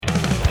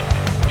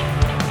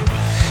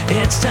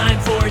It's time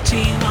for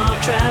Teen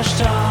Mom Trash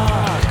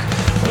Talk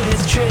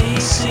with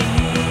Tracy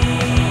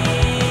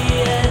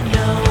and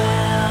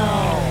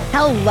Noelle.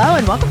 Hello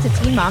and welcome to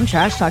Teen Mom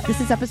Trash Talk. This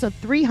is episode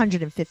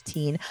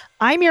 315.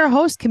 I'm your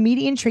host,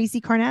 comedian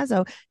Tracy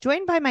Carnazzo,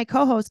 joined by my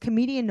co-host,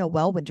 comedian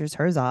Noelle Winters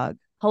Herzog.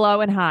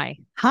 Hello and hi.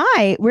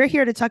 Hi, we're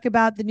here to talk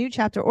about the new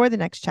chapter or the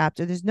next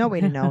chapter. There's no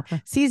way to know.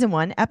 Season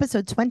 1,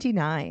 episode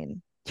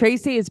 29.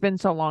 Tracy, it's been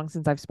so long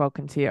since I've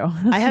spoken to you.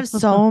 I have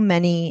so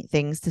many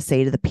things to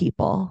say to the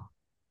people.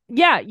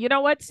 Yeah, you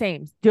know what?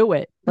 Same. Do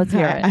it. Let's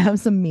hear it. I have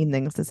some mean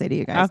things to say to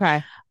you guys.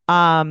 Okay.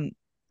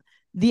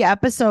 The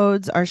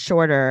episodes are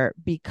shorter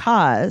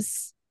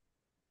because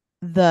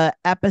the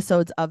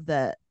episodes of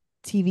the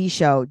TV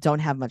show don't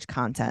have much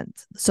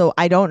content. So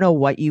I don't know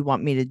what you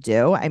want me to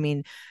do. I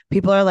mean,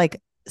 people are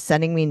like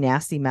sending me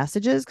nasty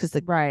messages because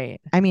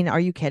right. I mean, are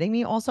you kidding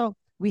me? Also,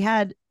 we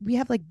have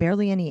like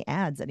barely any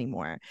ads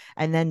anymore.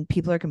 And then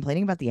people are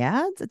complaining about the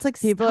ads. It's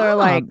like people are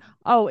like,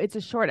 oh, it's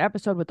a short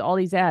episode with all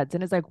these ads.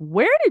 And it's like,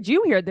 where did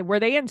you hear that? Were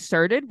they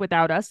inserted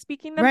without us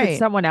speaking them? Right. Did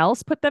someone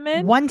else put them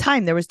in? One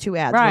time there was 2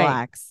 ads. Right.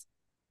 Relax.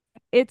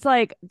 It's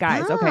like,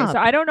 guys, okay. So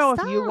I don't know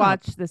if you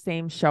watch the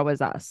same show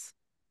as us,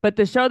 but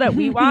the show that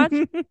we watch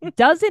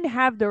doesn't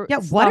have the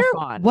stuff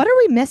on. What are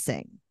we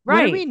missing?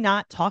 Right. What are we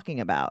not talking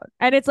about?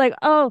 And it's like,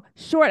 oh,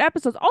 short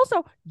episodes.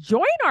 Also,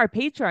 join our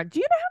Patreon. Do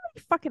you know how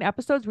many fucking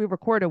episodes we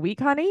record a week,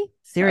 honey?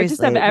 Seriously. I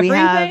just have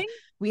everything.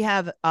 We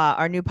have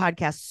our new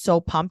podcast,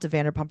 So Pumped, a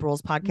Vanderpump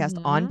Rules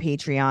podcast on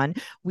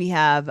Patreon. We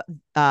have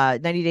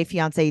 90 Day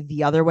Fiance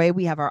The Other Way.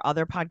 We have our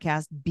other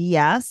podcast,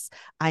 BS.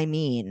 I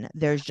mean,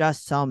 there's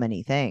just so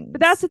many things.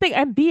 But that's the thing.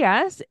 And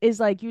BS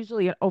is like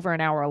usually over an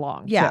hour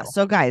long. Yeah. too.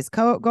 So guys,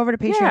 go over to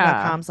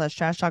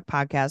patreon.com/trash talk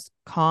podcast.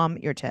 Calm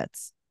your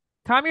tits.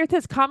 Calm your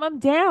tits. Calm them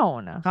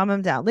down. Calm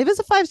them down. Leave us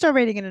a 5-star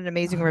rating and an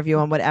amazing review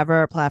on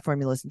whatever platform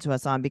you listen to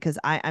us on, because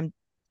I'm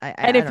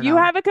if you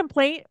have a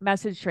complaint,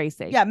 message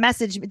Tracy. Yeah,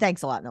 message me.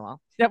 Thanks a lot, Noelle.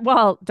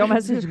 Well, don't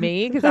message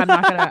me because I'm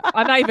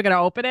not even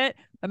gonna open it.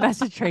 But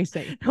message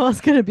Tracy.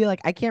 Noelle's gonna be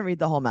like, I can't read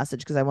the whole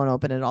message because I won't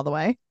open it all the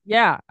way.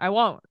 Yeah, I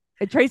won't.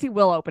 And Tracy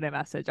will open a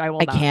message. I will.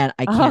 I can't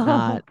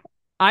not.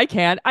 I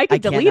can. I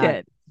can delete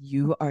it.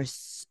 You are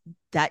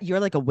you're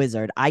like a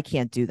wizard. I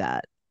can't do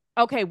that.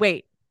 Okay,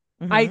 wait.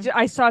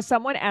 I saw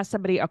someone ask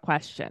somebody a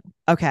question.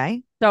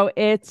 Okay. So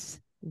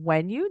it's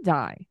when you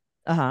die,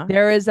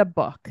 there is a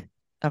book.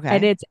 Okay.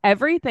 And it's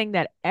everything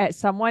that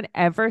someone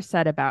ever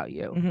said about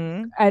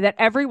you. That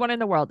everyone in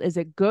the world is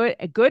good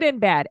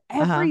and bad.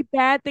 Every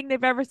bad thing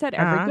they've ever said,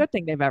 every good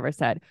thing they've ever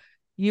said.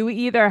 You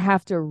either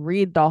have to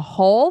read the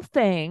whole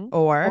thing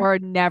or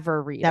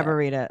never read it. Never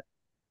read it.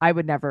 I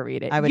would never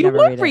read it. I would you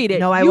never would read it.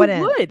 No, I you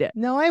wouldn't. Would.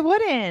 No, I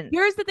wouldn't.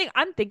 Here's the thing.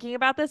 I'm thinking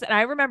about this, and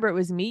I remember it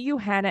was me, you,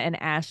 Hannah, and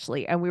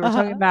Ashley, and we were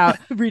talking about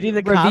reading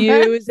the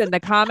reviews and the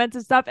comments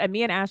and stuff. And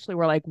me and Ashley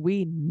were like,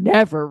 we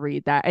never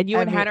read that. And you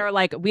and Hannah are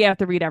like, we have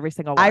to read every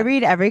single one. I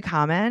read every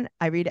comment.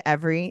 I read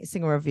every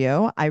single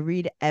review. I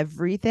read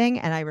everything,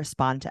 and I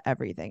respond to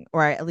everything,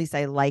 or at least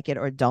I like it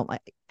or don't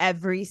like it.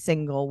 Every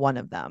single one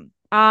of them.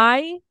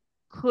 I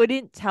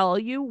couldn't tell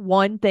you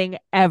one thing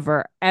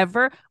ever.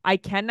 I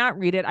cannot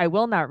read it. I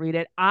will not read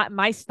it.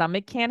 My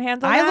stomach can't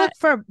handle it. I look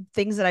for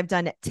things that I've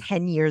done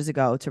 10 years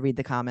ago to read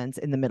the comments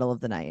in the middle of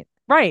the night.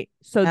 Right.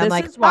 So and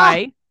this is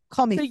why.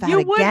 Call me fat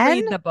you would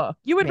again? read the book.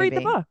 You would read the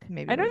book.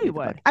 Maybe I know you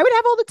would. I would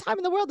have all the time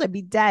in the world. I'd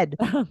be dead.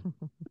 Okay.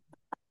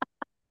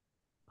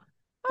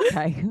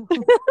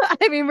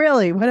 I mean,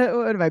 really, what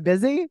am I,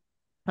 busy?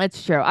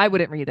 That's true. I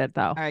wouldn't read it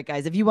though. All right,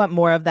 guys, if you want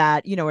more of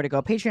that, you know where to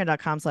go.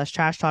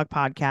 Patreon.com/trash talk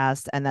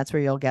podcast. And that's where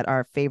you'll get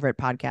our favorite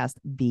podcast,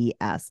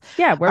 BS.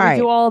 Yeah, where we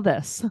do all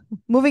this.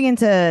 Moving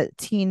into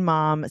Teen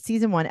Mom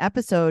season 1,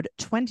 episode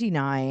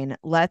 29.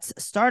 Let's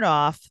start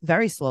off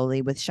very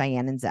slowly with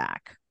Cheyenne and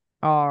Zach.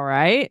 All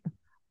right.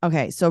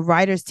 Okay, so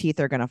Ryder's teeth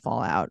are gonna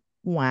fall out.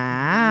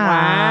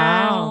 Wow.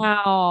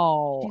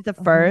 She's the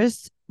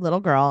first little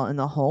girl in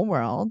the whole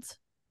world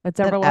that's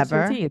ever lost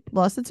her teeth.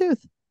 Lost a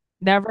tooth.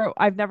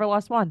 I've never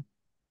lost one.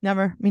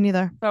 Never. Me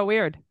neither. So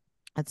weird.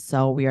 That's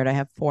so weird. I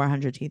have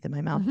 400 teeth in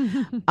my mouth.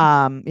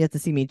 You have to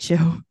see me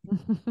chew.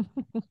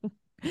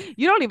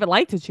 You don't even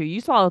like to chew. You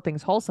swallow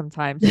things whole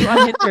sometimes. You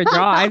unhinge your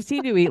jaw. I've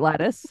seen you eat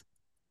lettuce.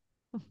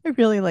 I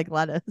really like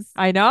lettuce.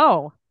 I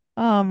know.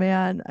 Oh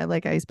man, I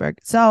like iceberg.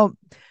 So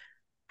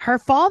her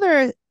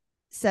father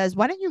says,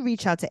 why don't you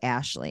reach out to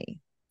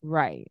Ashley?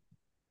 Right.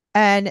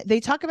 And they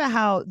talk about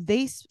how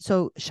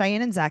so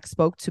Cheyenne and Zach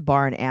spoke to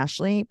Bar and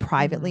Ashley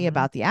privately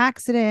about the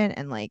accident,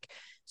 and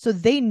so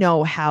they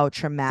know how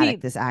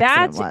traumatic this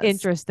accident was. That's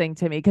interesting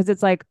to me because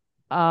it's like,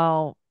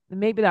 oh,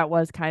 maybe that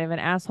was kind of an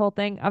asshole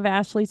thing of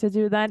Ashley to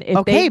do then.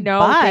 If they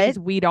know things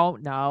we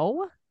don't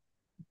know.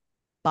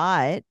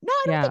 But no,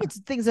 I don't think it's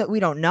things that we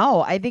don't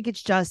know. I think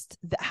it's just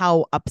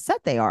how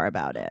upset they are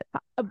about it.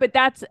 But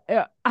that's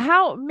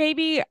how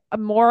maybe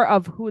more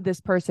of who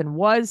this person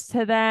was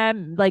to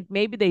them. Like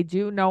maybe they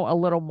do know a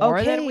little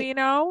more than we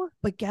know.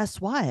 But guess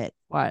what?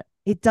 What?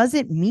 It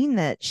doesn't mean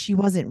that she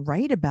wasn't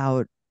right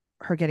about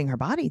her getting her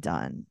body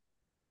done.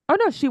 Oh,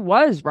 no, she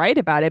was right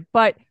about it.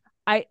 But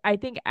I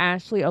think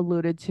Ashley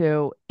alluded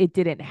to it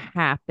didn't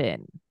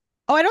happen.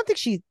 Oh, I don't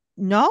think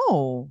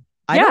no.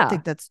 I don't Yeah.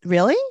 think that's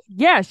really.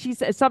 Yeah, she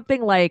said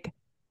something like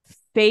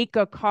fake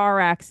a car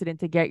accident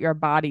to get your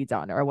body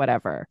done or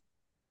whatever.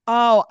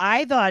 Oh,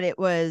 I thought it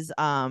was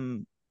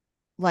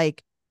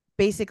like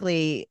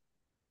basically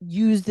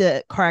use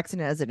the car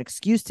accident as an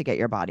excuse to get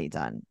your body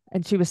done.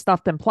 And she was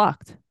stuffed and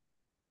plucked.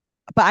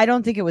 But I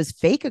don't think it was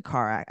fake a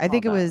car I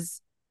think it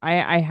was.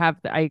 I have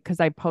because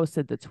I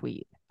posted the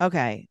tweet.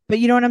 Okay. But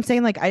you know what I'm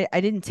saying? Like I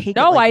didn't take it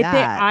No, like I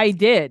think that. I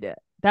did.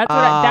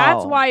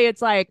 That's why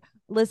it's like,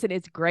 listen,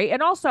 it's great.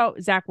 And also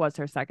Zach was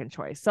her second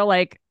choice. So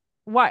like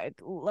what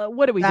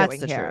are we That's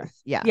doing the here?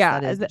 truth. Yes, Yeah.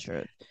 that is the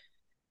truth.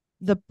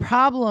 The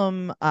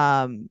problem,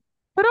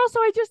 but also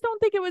I just don't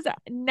think it was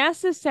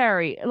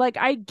necessary. Like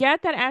I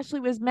get that Ashley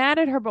was mad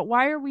at her, but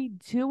why are we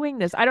doing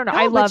this? I don't know. No,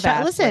 I love but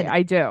Ashley. listen,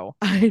 I do.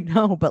 I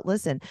know, but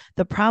listen,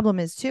 the problem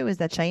is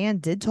that Cheyenne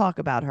did talk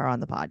about her on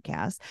the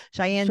podcast.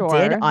 Cheyenne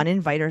did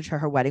uninvite her to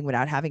her wedding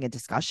without having a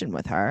discussion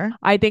with her.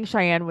 I think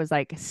Cheyenne was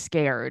like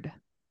scared.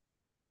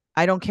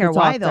 I don't care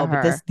why though,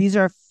 but these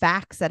are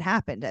facts that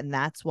happened, and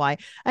that's why.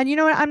 And you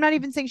know what? I'm not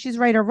even saying she's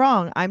right or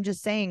wrong. I'm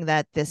just saying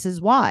that this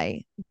is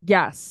why.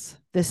 Yes.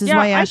 This is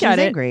why Ashley's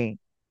angry.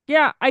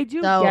 Yeah, I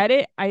do get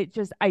it.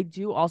 I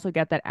do also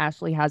get that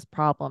Ashley has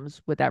problems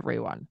with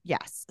everyone.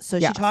 Yes. So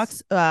she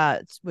talks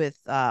with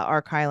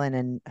our Kylan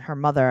and her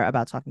mother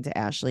about talking to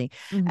Ashley,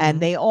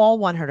 and they all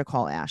want her to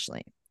call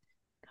Ashley.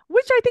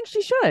 Which I think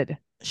she should.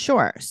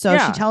 Sure. So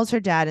she tells her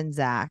dad and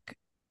Zach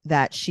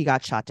that she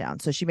got shot down.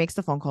 So she makes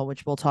the phone call,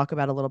 which we'll talk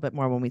about a little bit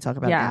more when we talk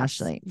about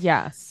Ashley.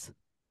 Yes.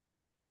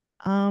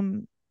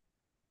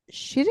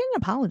 She didn't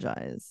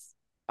apologize.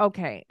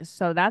 Okay,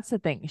 so that's the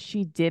thing.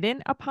 She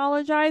didn't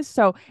apologize.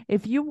 So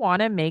if you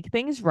want to make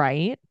things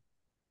right,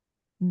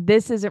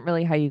 this isn't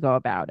really how you go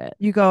about it.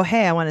 You go,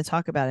 hey, I want to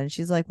talk about it. And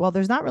she's like, well,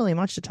 there's not really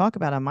much to talk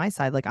about on my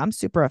side. Like, I'm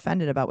super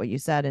offended about what you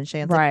said. And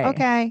Cheyenne's like,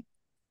 okay.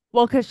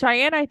 Well, because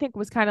Cheyenne, I think,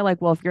 was kind of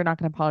like, well, if you're not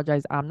going to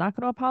apologize, I'm not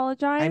going to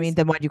apologize. I mean,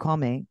 then why'd you call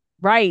me?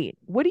 Right.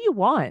 What do you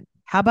want?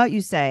 How about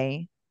you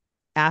say,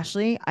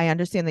 Ashley, I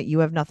understand that you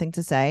have nothing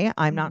to say.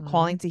 I'm not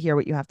calling to hear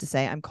what you have to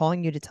say. I'm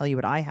calling you to tell you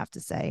what I have to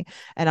say.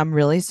 And I'm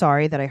really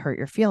sorry that I hurt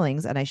your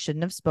feelings and I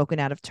shouldn't have spoken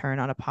out of turn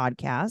on a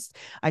podcast.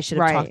 I should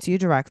have talked to you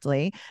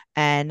directly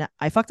and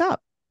I fucked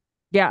up.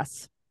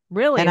 Yes.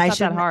 Really? And I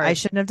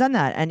shouldn't have done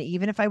that. And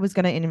even if I was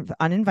going to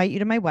uninvite you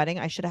to my wedding,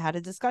 I should have had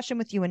a discussion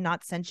with you and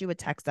not sent you a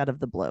text out of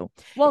the blue.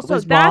 Well, it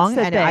was wrong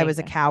and I was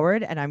a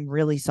coward and I'm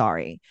really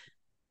sorry.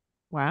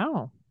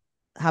 Wow.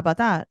 How about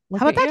that?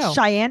 How about that,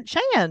 Cheyenne?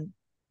 Cheyenne.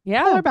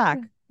 Yeah. Call her back.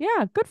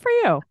 Yeah. Good for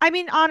you. I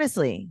mean,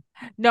 honestly.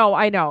 No,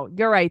 I know.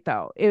 You're right,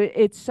 though.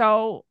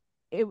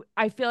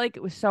 I feel like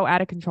it was so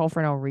out of control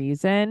for no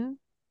reason.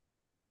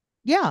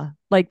 Yeah.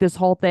 Like this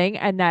whole thing.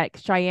 And that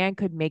Cheyenne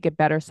could make it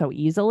better so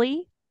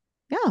easily.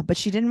 Yeah, but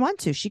she didn't want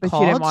to. She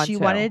called. She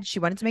wanted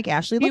to make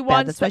Ashley look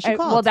bad. That's why she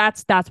called. Well,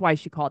 that's why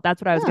she called. That's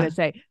what I was gonna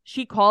say.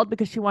 She called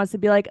because she wants to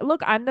be like,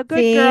 look, I'm the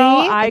good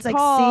girl. I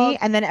called.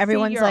 And then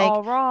everyone's you're like,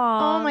 all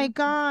wrong. oh my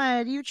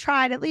God, you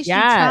tried. At least you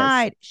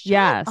tried.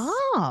 Shut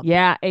up.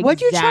 Yeah, exactly.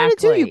 What'd you try to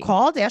do? You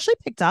called. Ashley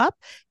picked up.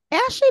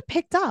 Ashley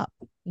picked up.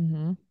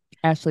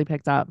 Ashley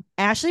picked up.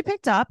 Ashley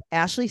picked up.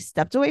 Ashley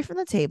stepped away from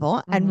the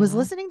table and was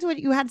listening to what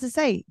you had to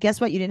say.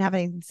 Guess what? You didn't have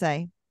anything to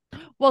say.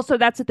 Well, so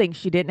that's the thing.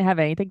 She didn't have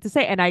anything to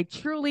say. And I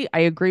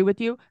agree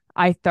with you.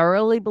 I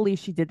thoroughly believe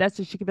she did that.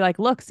 So she could be like,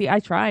 look, see, I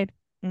tried.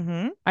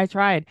 I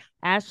tried.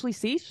 Ashley,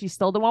 see, she's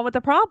still the one with the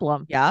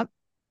problem. Yep.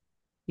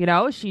 You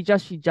know, she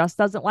just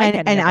doesn't like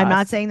it. And I'm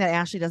not saying that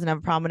Ashley doesn't have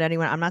a problem with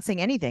anyone. I'm not saying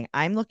anything.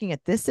 I'm looking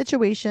at this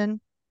situation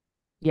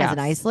as an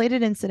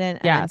isolated incident.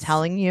 And I'm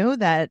telling you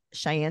that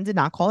Cheyenne did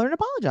not call her and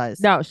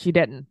apologize. No, she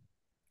didn't.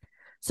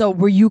 So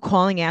were you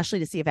calling Ashley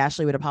to see if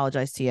Ashley would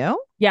apologize to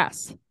you?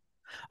 Yes.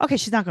 Okay,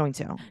 she's not going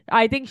to.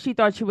 I think she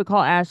thought she would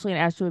call Ashley, and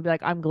Ashley would be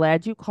like, "I'm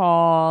glad you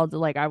called.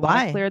 Like, I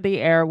want to clear the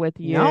air with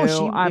you." No, if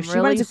she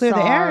wanted to clear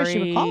the air, she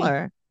would call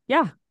her.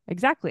 Yeah,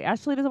 exactly.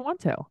 Ashley doesn't want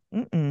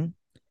to.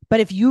 But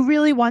if you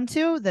really want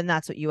to, then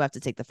that's what you have to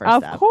take the first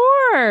step. Of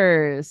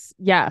course.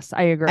 Yes,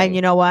 I agree. And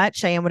you know what?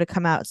 Cheyenne would have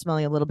come out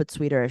smelling a little bit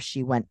sweeter if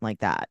she went like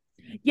that.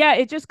 Yeah,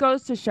 it just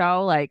goes to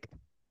show, like,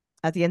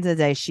 at the end of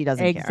the day, she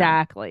doesn't care.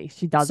 Exactly.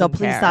 She doesn't So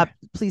please care.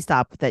 Please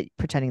stop that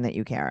pretending that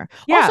you care.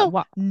 Yeah,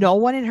 also, no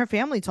one in her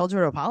family told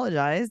her to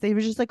apologize. They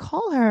were just like,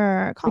 call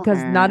her.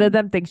 Because none of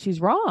them think she's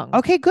wrong.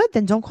 Okay, good.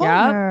 Then don't call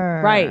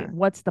her. Right.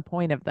 What's the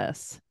point of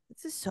this?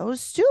 This is so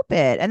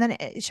stupid. And then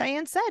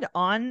Cheyenne said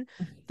on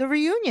the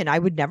reunion, I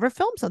would never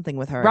film something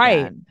with her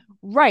again.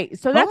 Right.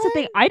 So that's the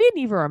thing. I didn't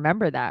even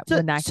remember that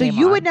when that came So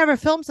you on. would never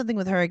film something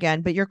with her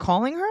again, but you're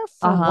calling her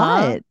for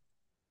what?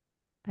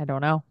 I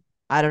don't know.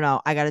 I don't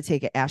know. I got to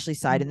take Ashley's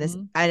side in this.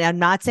 And I'm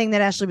not saying that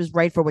Ashley was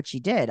right for what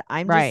she did.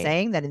 I'm just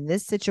saying that in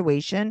this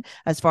situation,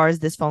 as far as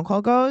this phone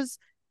call goes,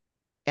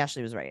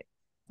 Ashley was right.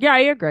 Yeah, I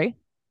agree.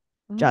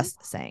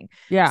 Just saying.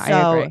 Yeah,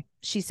 I agree.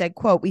 She said,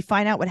 quote, we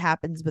find out what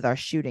happens with our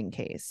shooting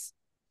case.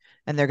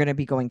 and they're going to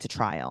be going to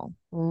trial.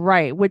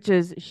 Right, which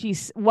is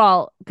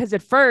because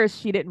at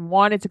first she didn't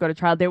want it to go to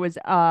trial. There was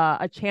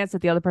a chance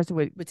that the other person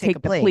would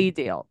take the plea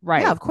deal.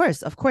 Right. Yeah, of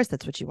course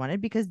that's what she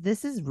wanted, because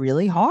this is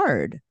really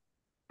hard.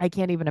 I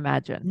can't even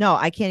imagine. No,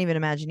 I can't even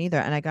imagine either.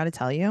 And I got to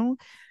tell you,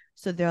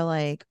 so they're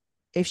like,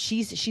 if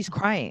she's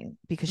crying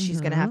because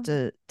she's going to have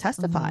to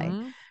testify,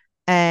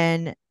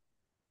 and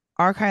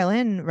our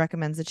Kylan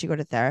recommends that she go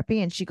to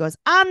therapy, and she goes,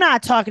 I'm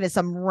not talking to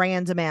some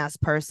random ass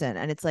person.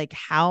 And it's like,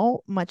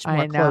 how much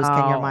more closed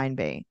can your mind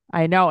be?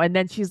 I know. And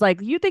then she's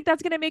like, you think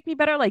that's going to make me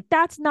better? Like,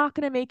 that's not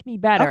going to make me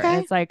better. Okay.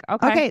 And it's like,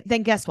 okay,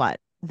 then guess what?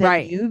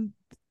 Then you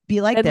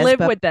be like and this, live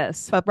with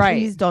this. But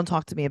please don't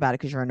talk to me about it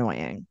because you're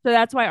annoying. So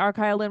that's why our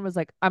Kylan was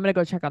like, I'm going to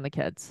go check on the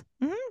kids.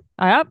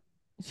 Yep.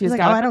 She's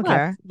like, I don't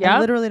care. I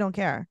literally don't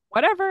care.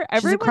 Whatever.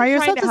 She's like, cry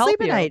yourself to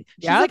sleep at night.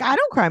 She's like, I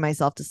don't cry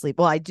myself to sleep.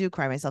 Well, I do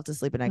cry myself to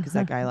sleep at night because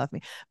that guy left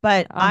me.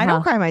 But I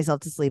don't cry myself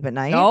to sleep at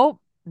night.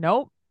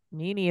 Nope.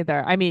 Me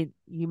neither. I mean,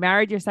 you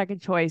married your second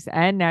choice,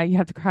 and now you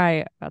have to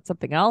cry about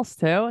something else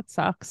too. It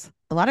sucks.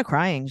 A lot of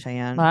crying,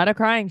 Cheyenne.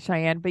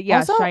 But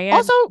yeah, Cheyenne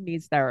also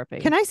needs therapy.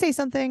 Can I say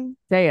something?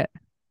 Say it.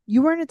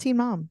 You weren't a teen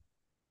mom.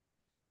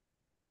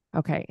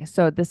 Okay,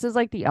 so this is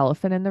like the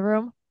elephant in the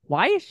room.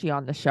 Why is she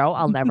on the show?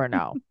 I'll never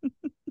know.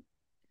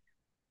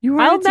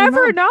 I'll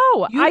never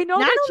know. I know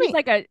that she's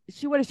like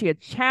what is she, a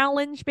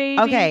challenge baby?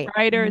 Okay.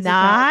 Writer,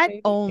 not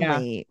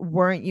only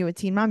weren't you a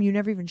teen mom, you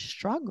never even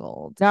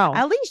struggled. No.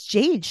 At least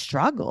Jade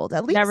struggled.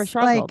 At least never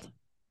struggled. Like,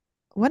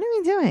 what are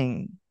we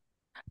doing?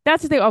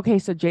 That's the thing. Okay,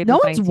 so Jade. No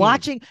one's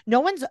watching. No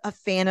one's a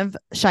fan of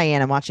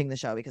Cheyenne and watching the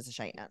show because of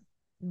Cheyenne.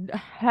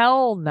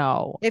 Hell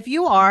no. If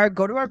you are,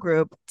 go to our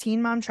group,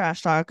 Teen Mom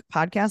Trash Talk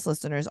podcast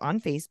listeners on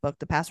Facebook.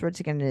 The password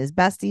to get in is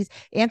besties.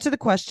 Answer the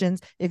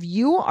questions. If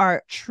you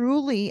are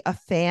truly a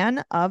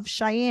fan of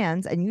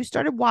Cheyenne's and you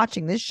started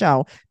watching this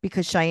show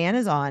because Cheyenne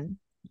is on,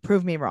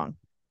 prove me wrong.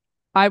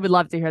 I would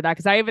love to hear that,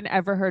 because I haven't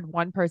ever heard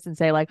one person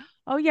say like,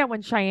 oh yeah,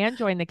 when Cheyenne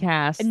joined the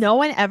cast. No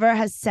one ever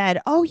has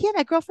said, oh yeah,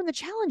 that girl from The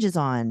Challenge is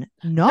on.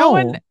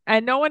 No.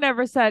 No one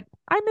ever said,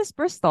 I miss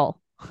Bristol.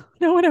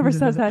 No one ever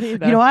says that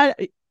either. You know what?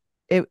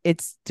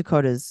 It's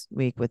Dakota's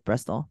week with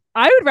Bristol.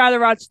 I would rather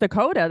watch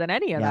Dakota than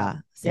any of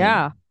them. Same.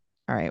 Yeah.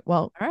 All right.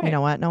 Well, you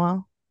know what,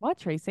 Noelle? What,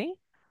 Tracy?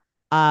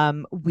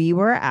 We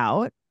were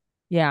out.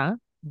 Yeah.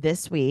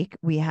 This week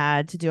we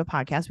had to do a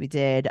podcast. We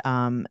did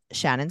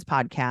Shannon's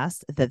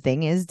podcast, The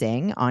Thing Is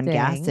Ding, on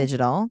Gas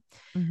Digital.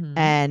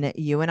 And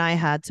you and I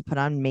had to put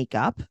on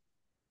makeup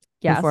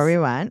before we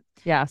went.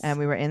 Yes. And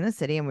we were in the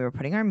city and we were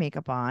putting our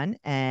makeup on.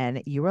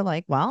 And you were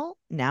like, well,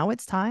 now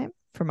it's time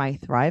for my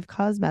Thrive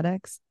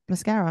Cosmetics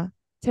mascara.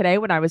 Today,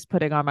 when I was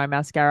putting on my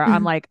mascara,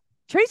 I'm like,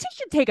 Tracy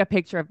should take a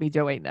picture of me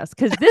doing this,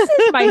 because this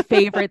is my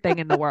favorite thing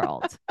in the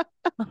world.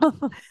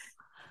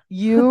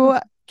 You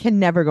can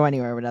never go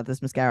anywhere without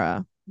this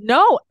mascara.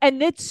 No,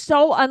 and it's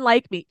so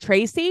unlike me.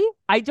 Tracy,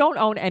 I don't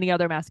own any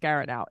other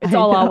mascara now. It's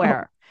all I'll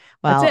wear.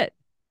 Well, that's it.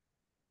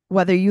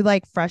 Whether you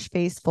like fresh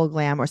face, full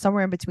glam, or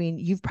somewhere in between,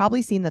 you've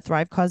probably seen the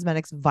Thrive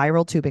Cosmetics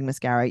viral tubing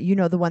mascara. You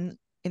know, the one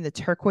in the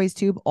turquoise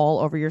tube all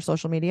over your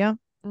social media?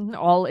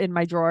 All in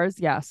my drawers.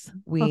 Yes.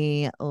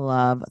 We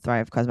love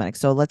Thrive Cosmetics.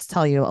 So let's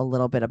tell you a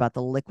little bit about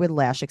the liquid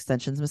lash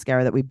extensions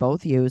mascara that we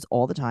both use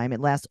all the time.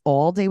 It lasts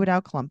all day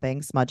without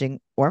clumping,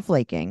 smudging, or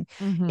flaking.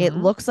 It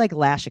looks like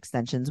lash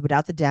extensions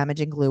without the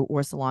damaging glue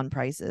or salon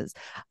prices.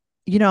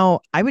 You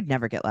know, I would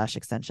never get lash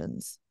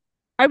extensions.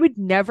 I would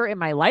never in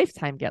my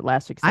lifetime get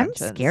lash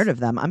extensions. I'm scared of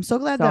them. I'm so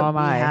glad that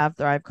we have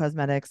Thrive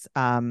Cosmetics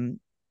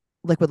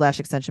liquid lash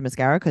extension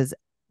mascara, because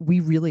we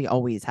really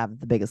always have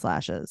the biggest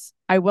lashes.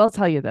 I will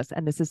tell you this,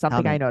 and this is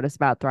something I noticed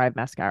about Thrive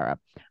mascara.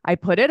 I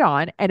put it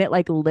on and it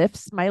like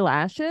lifts my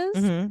lashes.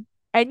 And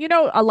you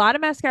know, a lot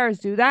of mascaras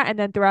do that, and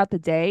then throughout the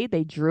day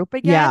they droop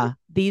again. Yeah.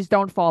 These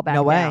don't fall back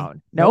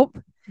down. Nope.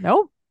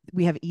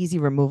 We have easy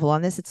removal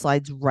on this. It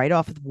slides right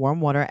off with warm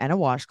water and a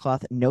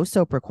washcloth. No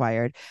soap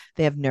required.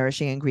 They have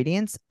nourishing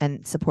ingredients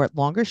and support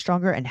longer,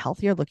 stronger, and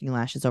healthier looking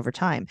lashes over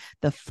time.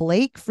 The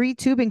flake-free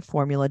tubing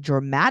formula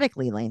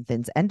dramatically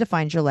lengthens and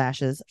defines your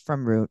lashes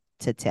from root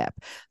to tip.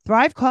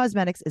 Thrive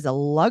Cosmetics is a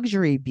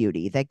luxury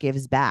beauty that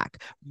gives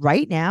back.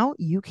 Right now,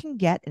 you can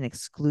get an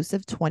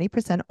exclusive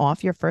 20%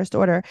 off your first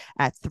order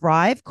at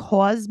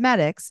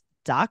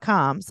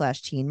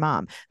thrivecosmetics.com/teen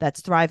mom.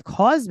 That's Thrive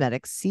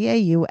Cosmetics,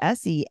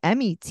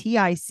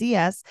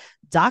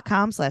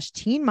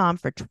 CAUSEMETICS.com/teen mom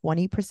for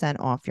 20%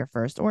 off your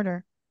first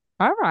order.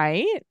 All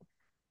right.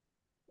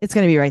 It's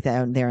going to be right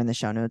there in the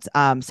show notes.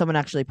 Someone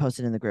actually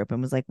posted in the group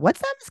and was like,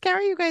 what's that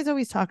mascara you guys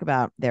always talk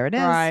about? There it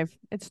is. Thrive.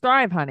 It's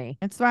Thrive, honey.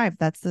 It's Thrive.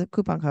 That's the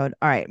coupon code.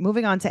 All right.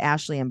 Moving on to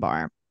Ashley and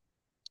Bar.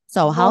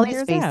 So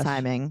Holly's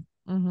FaceTiming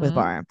with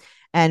Bar,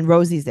 and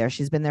Rosie's there.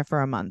 She's been there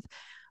for a month.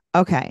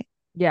 Okay.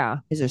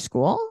 Yeah. Is there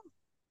school?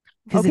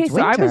 Okay,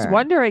 so I was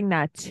wondering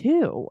that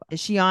too. Is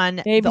she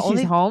on maybe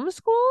she's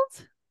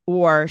homeschooled,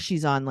 or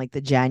she's on like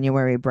the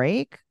January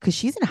break? Because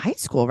she's in high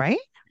school, right?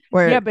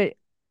 But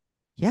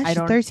she's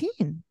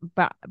 13.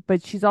 But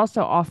she's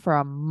also off for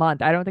a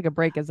month. I don't think a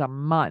break is a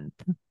month.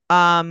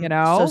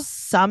 So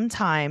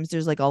sometimes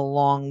there's like a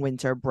long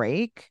winter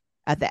break.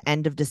 at the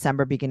end of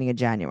December, beginning of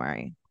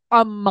January.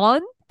 A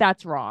month?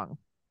 That's wrong.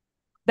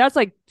 That's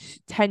like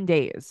 10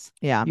 days.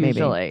 Yeah,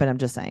 usually. maybe. But I'm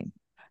just saying.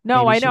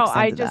 No, maybe I she know.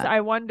 extended that.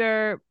 I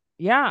wonder.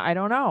 Yeah, I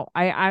don't know.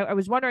 I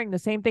was wondering the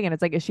same thing. And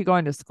it's like, is she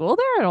going to school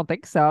there? I don't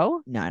think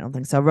so. No, I don't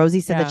think so.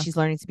 Rosie said that Yeah. she's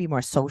learning to be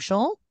more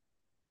social.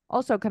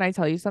 Also, can I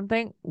tell you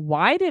something?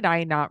 Why did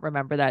I not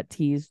remember that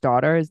T's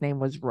daughter's name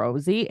was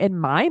Rosie? In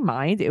my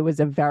mind, it was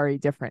a very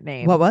different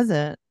name. What was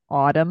it?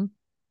 Autumn.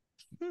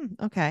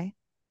 Okay.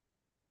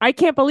 I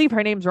can't believe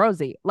her name's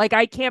Rosie. Like,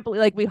 I can't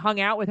believe, like, we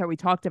hung out with her. We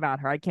talked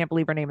about her. I can't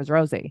believe her name is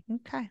Rosie.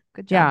 Okay.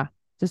 Good job. Yeah.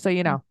 Just so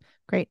you know.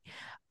 Great.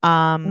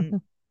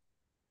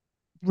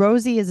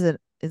 Rosie is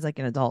like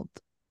an adult.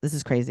 This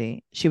is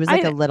crazy. She was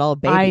like a little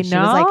baby. She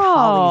was like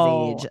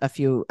Holly's age a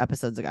few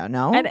episodes ago.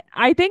 No? And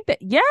I think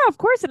that, yeah, of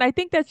course. And I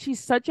think that she's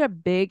such a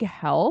big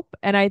help.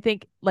 And I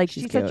think like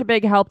she's such a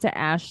big help to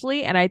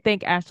Ashley. And I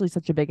think Ashley's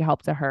such a big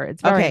help to her.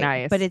 It's very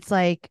nice. But it's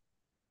like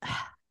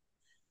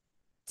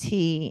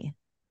T,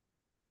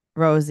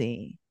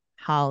 Rosie,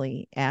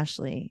 Holly,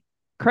 Ashley,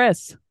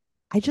 Chris.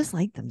 I just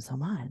like them so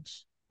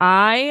much.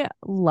 I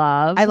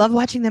love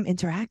watching them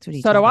interact with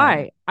each other. So do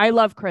I. I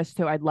love Chris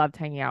too. I loved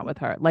hanging out with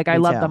her. Like, I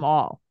love them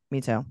all.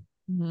 Me too.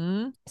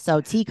 Mm-hmm. So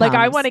T comes. Like,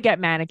 I want to get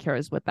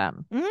manicures with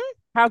them. Mm-hmm.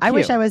 How cute. I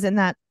wish I was in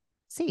that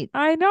seat.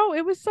 I know.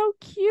 It was so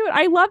cute.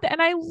 I loved it.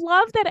 And I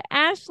love that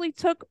Ashley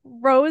took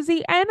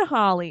Rosie and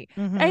Holly.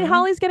 Mm-hmm. And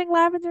Holly's getting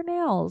lavender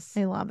nails.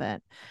 I love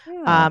it.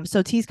 Yeah.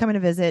 So T's coming to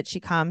visit.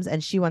 She comes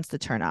and she wants to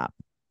turn up.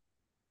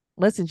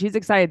 Listen, she's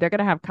excited. They're going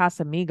to have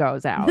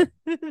Casamigos out.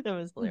 That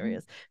was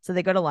hilarious. So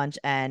they go to lunch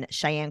and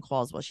Cheyenne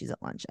calls while she's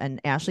at lunch and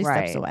Ashley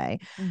steps away.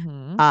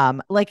 Mm-hmm.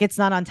 Like it's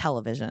not on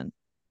television.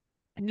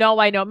 No,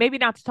 I know. Maybe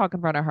not to talk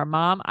in front of her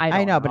mom.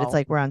 I know, but it's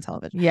like we're on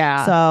television.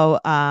 Yeah. So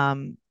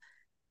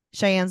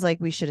Cheyenne's like,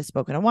 we should have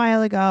spoken a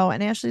while ago.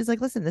 And Ashley's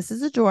like, listen, this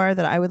is a drawer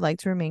that I would like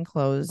to remain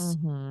closed.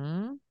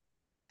 Mm-hmm.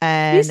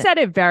 And she said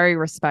it very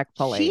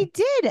respectfully. She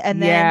did.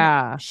 And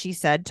then she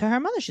said to her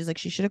mother, she's like,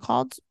 she should have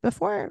called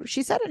before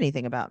she said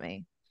anything about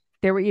me.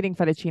 They were eating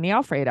fettuccine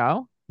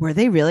Alfredo. Were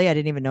they really? I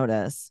didn't even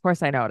notice. Of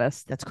course I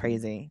noticed. That's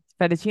crazy.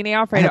 Fettuccine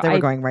Alfredo. I thought they were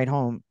going right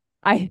home.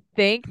 I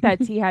think that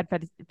T had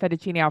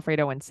fettuccine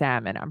Alfredo and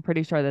salmon. I'm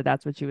pretty sure that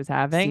that's what she was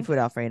having. Seafood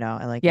Alfredo.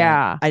 I like it.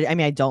 I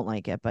mean, I don't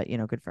like it, but,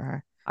 good for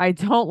her. I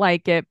don't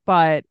like it,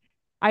 but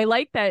I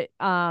like that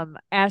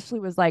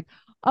Ashley was like,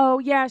 oh,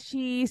 yeah,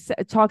 she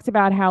talks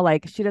about how,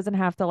 like, she doesn't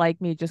have to like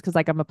me just because,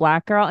 like, I'm a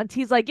black girl. And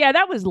T's like, yeah,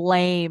 that was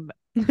lame.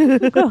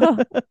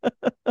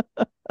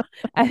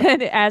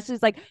 And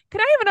Ashley's like,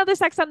 can I have another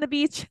sex on the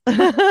beach?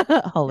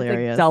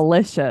 Hilarious. Like,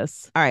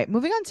 delicious. All right,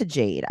 moving on to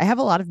Jade. I have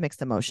a lot of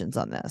mixed emotions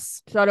on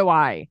this. So do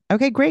I.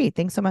 Okay, great.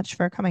 Thanks so much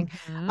for coming.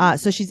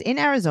 So she's in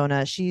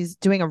Arizona. She's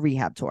doing a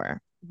rehab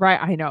tour. Right.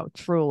 I know.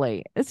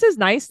 Truly. This is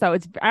nice, though.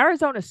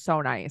 Arizona's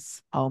so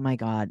nice. Oh, my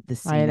God. The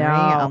scenery.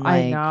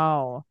 I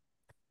know.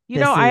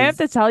 I have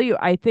to tell you,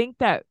 I think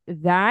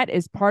that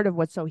is part of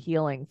what's so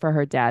healing for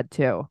her dad,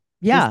 too.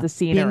 Yeah. The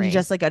scenery. Being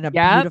just like in a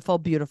beautiful,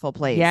 beautiful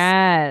place.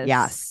 Yes.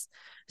 Yes.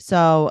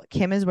 So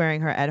Kim is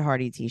wearing her Ed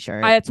Hardy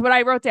t-shirt. That's what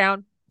I wrote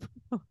down.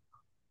 I'm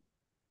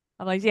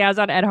like, yeah, I was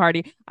on Ed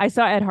Hardy. I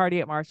saw Ed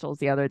Hardy at Marshall's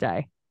the other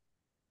day.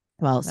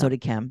 Well, so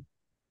did Kim.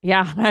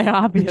 Yeah,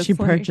 obviously. She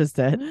purchased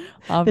it.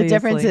 Obviously. The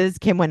difference is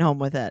Kim went home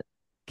with it.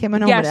 Kim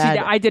went home with Ed.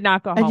 I did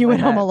not go home. And you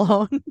went home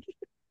alone.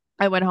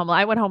 I went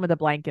home with a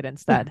blanket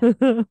instead.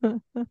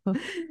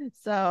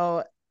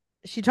 So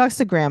she talks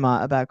to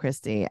Grandma about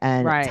Christy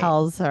and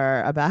tells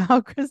her about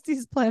how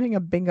Christy's planning a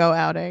bingo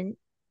outing.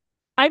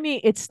 I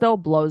mean, it still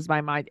blows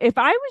my mind. If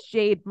I was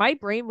Jade, my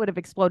brain would have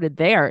exploded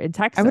there in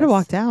Texas. I would have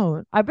walked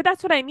out. But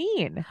that's what I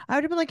mean. I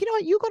would have been like, you know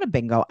what? You go to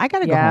bingo. I got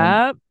to go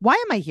home. Why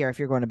am I here if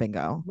you're going to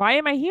bingo? Why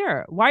am I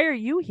here? Why are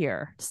you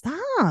here?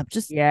 Stop.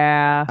 Just.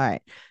 Yeah. All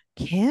right.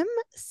 Kim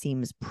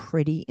seems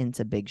pretty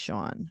into Big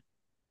Sean.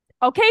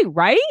 Okay,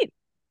 right?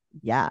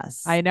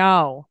 Yes. I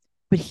know.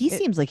 But he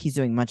seems like he's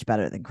doing much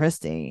better than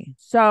Christy.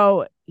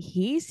 So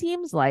he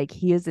seems like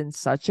he is in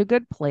such a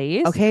good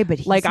place. Okay, but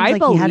he like seems I like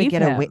believe he had to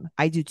get him. away.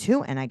 I do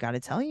too, and I got to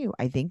tell you,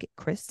 I think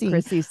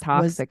Christy's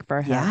toxic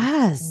for him.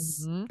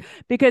 Yes,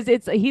 because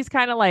he's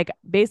kind of like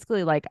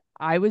basically like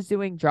I was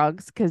doing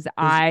drugs because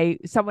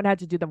someone had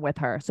to do them with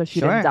her, so she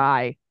didn't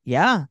die.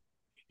 Yeah,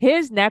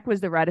 his neck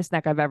was the reddest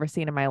neck I've ever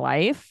seen in my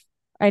life.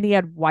 And he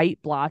had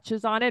white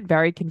blotches on it.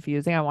 Very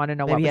confusing. I want to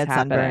know what was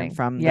happening. Sunburn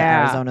from the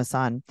Arizona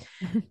sun.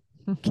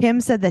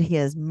 Kim said that he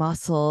has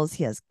muscles.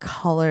 He has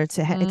color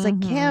to him. It's like,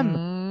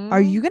 Kim,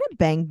 are you going to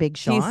bang Big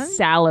Sean? He's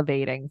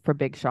salivating for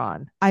Big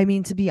Sean. I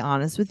mean, to be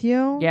honest with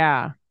you.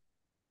 Yeah.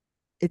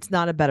 It's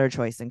not a better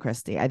choice than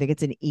Christy. I think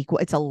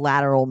it's a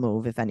lateral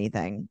move, if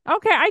anything.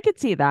 Okay. I could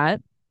see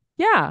that.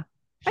 Yeah.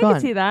 Sean, I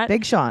could see that.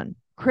 Big Sean.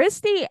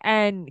 Christy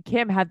and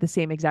Kim have the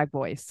same exact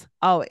voice.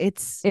 Oh,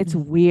 it's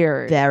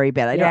weird. Very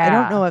bad. I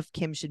don't know if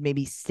Kim should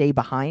maybe stay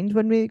behind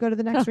when we go to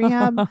the next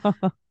rehab.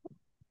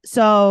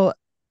 So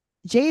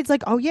Jade's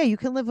like, oh yeah, you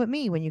can live with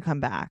me when you come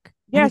back.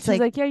 Yeah, she's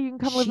like, yeah, you can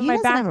come live in my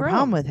back room. She doesn't have a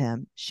problem with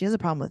him. She has a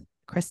problem with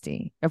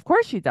Christy. Of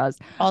course she does.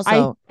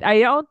 Also,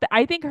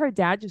 I think her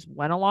dad just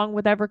went along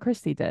with whatever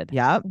Christy did.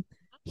 Yep.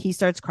 He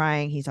starts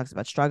crying. He talks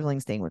about struggling,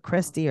 staying with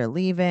Christy or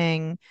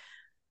leaving.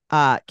 He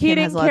Kim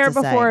has didn't a lot care to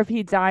before say. if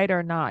he died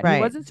or not. He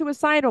Right. wasn't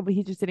suicidal, but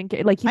he just didn't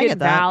care. Like he I didn't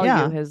get that, value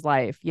yeah. his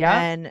life.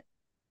 Yeah. And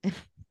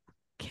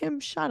Kim,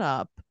 shut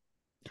up.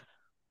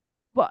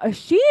 Well,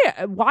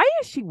 why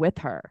is she with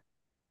her?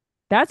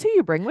 That's who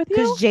you bring with you?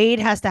 Because Jade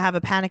has to have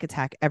a panic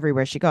attack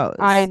everywhere she goes.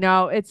 I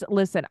know.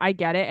 Listen, I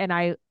get it.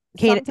 And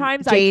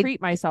sometimes I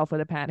treat myself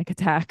with a panic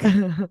attack.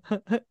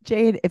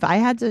 Jade, if I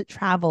had to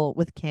travel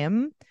with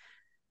Kim,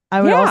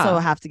 I would also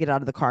have to get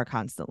out of the car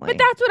constantly. But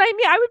that's what I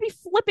mean. I would be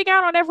flipping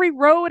out on every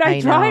road I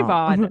drive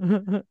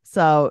on.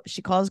 So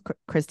she calls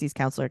Christy's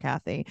counselor,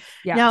 Kathy.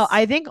 Yes. Now,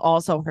 I think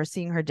also her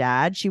seeing her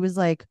dad, she was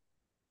like,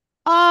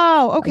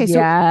 oh, okay. So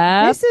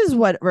this is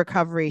what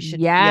recovery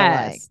should feel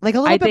like. Like a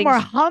little bit more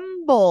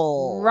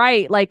humble.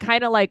 Right. Like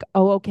kind of like,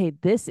 oh, okay,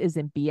 this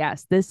isn't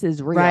BS. This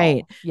is real.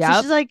 Right. Yeah.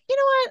 So she's like, you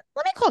know what?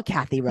 Let me call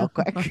Kathy real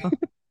quick.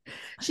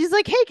 She's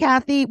like, hey,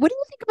 Kathy, what do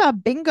you think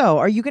about bingo?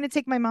 Are you going to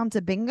take my mom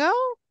to bingo?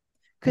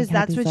 Because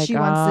that's what she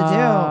wants to do.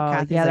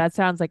 Kathy's that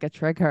sounds like a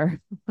trigger.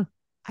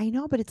 I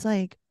know, but it's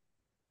like,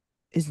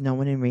 is no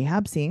one in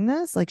rehab seeing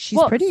this? Like, she's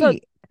pretty. So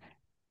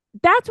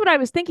that's what I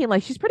was thinking.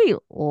 Like, she's pretty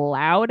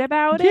loud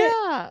about it.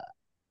 Yeah.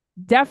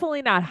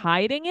 Definitely not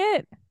hiding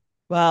it.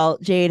 Well,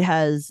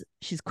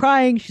 she's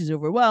crying. She's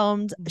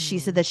overwhelmed. She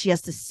said that she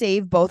has to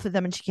save both of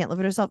them and she can't live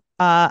with herself.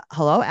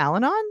 Hello,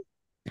 Al-Anon?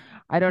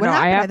 I don't know.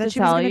 I have to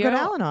tell you, go to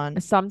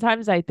Al-Anon.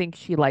 Sometimes I think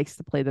she likes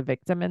to play the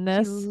victim in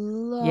this.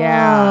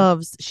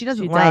 She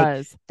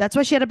does. That's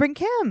why she had to bring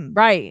Kim.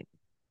 Right.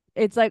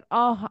 It's like,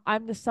 oh,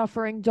 I'm the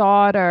suffering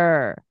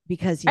daughter.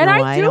 Because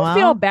I do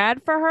feel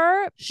bad for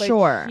her.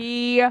 Sure.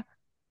 She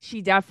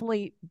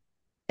definitely.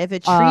 If a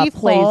tree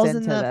falls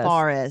in the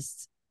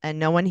forest and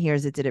no one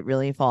hears it, did it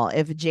really fall?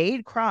 If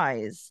Jade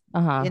cries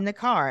in the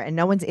car and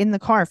no one's in the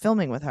car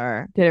filming with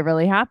her, did it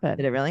really happen?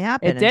 Did it really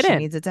happen? It didn't. She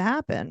needs it to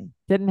happen.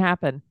 Didn't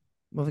happen.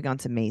 Moving on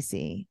to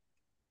Macy.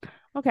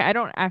 Okay, I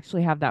don't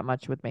actually have that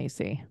much with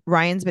Macy.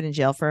 Ryan's been in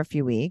jail for a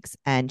few weeks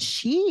and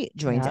she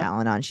joined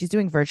Al-Anon. She's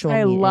doing virtual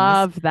meetings. I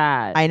love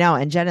that. I know.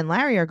 And Jen and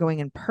Larry are going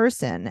in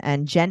person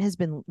and Jen has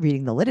been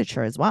reading the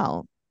literature as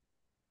well.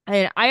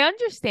 And I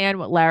understand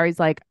what Larry's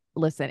like.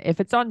 Listen, if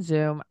it's on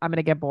Zoom, I'm going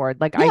to get bored.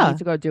 Like, I need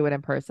to go do it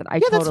in person. I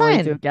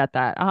totally do get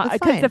that.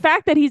 Because the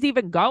fact that he's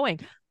even going,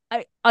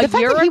 a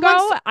year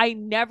ago, I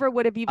never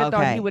would have even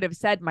thought he would have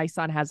said, my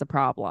son has a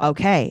problem.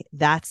 Okay.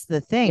 That's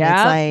the thing. It's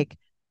like,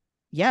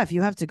 yeah, if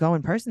you have to go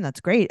in person, that's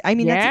great. I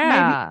mean,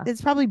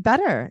 it's probably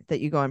better that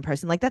you go in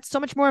person. Like, that's so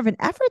much more of an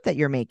effort that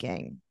you're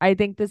making. I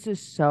think this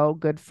is so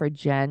good for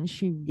Jen.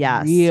 She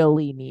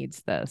really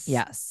needs this.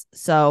 Yes.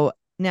 So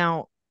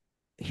now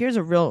here's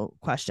a real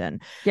question.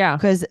 Yeah.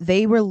 Because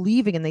they were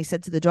leaving and they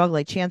said to the dog,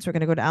 like, Chance, we're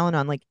going to go to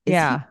Al-Anon. Like, is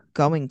he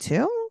going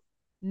too?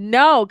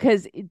 No,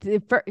 because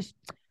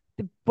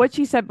what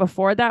she said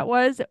before that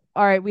was,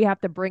 all right, we have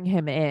to bring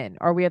him in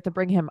or we have to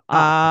bring him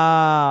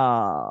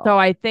up. Oh. So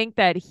I think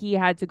that he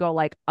had to go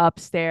like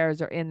upstairs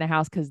or in the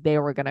house because they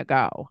were going to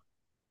go.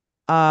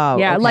 Oh.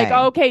 Yeah. Okay. Like,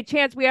 okay,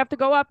 Chance, we have to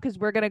go up because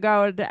we're going to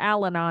go to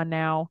Al-Anon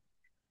now.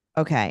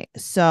 Okay.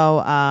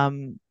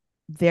 So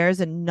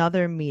there's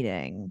another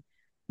meeting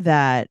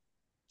that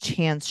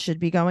Chance should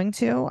be going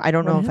to. I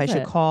don't know if I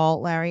should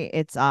call Larry.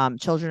 It's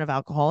Children of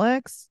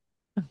Alcoholics.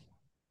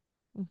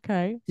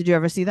 Okay. Did you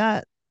ever see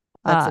that?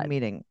 That's a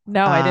meeting.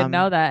 No, I didn't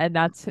know that. And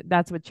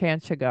that's what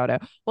Chance should go to.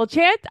 Well,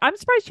 Chance, I'm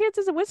surprised Chance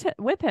isn't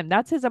with him.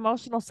 That's his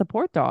emotional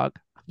support dog.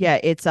 Yeah,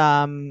 it's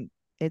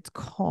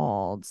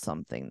called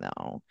something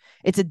though.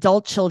 It's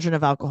Adult Children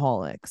of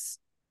Alcoholics.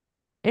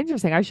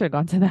 Interesting. I should have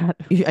gone to that.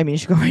 I mean, you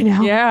should go right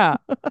now. Yeah.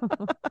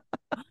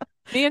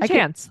 Me and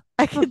Chance.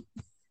 I could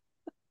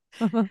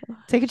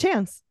take a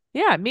chance.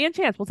 Yeah, me and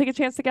Chance. We'll take a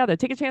chance together.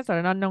 Take a chance on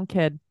an unknown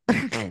kid.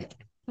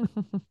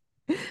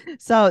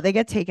 So they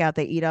get takeout.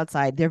 They eat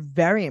outside. They're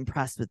very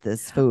impressed with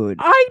this food.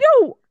 I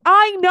know.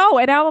 And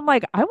now I'm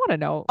like, I want to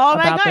know. Oh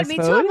my God, me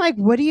too. I'm like,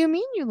 what do you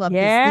mean you love this?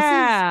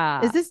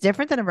 Yeah. Is this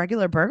different than a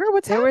regular burger?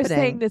 What's happening? They were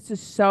saying this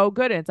is so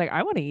good. And it's like,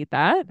 I want to eat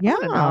that.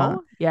 Yeah.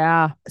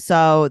 Yeah.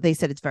 So they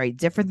said it's very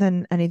different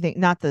than anything.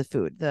 Not the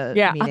food.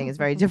 The meeting is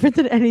very different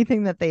than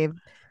anything that they've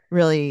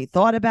really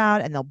thought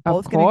about. And they'll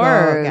both going to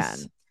go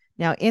again.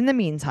 Now, in the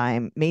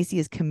meantime, Macy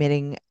is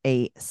committing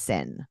a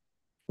sin.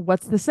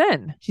 What's the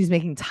sin? She's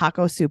making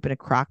taco soup in a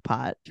crock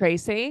pot.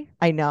 Tracy?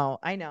 I know.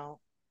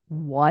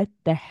 What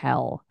the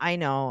hell? I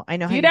know.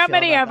 Do you know how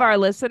many of our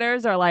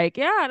listeners are like,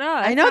 yeah, no.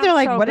 I know. They're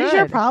like, what is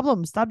your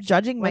problem? Stop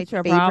judging my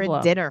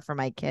favorite dinner for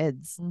my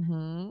kids.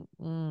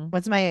 Mm-hmm.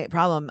 What's my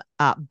problem?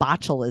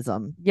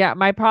 Botulism. Yeah,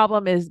 my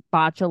problem is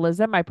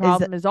botulism. My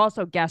problem is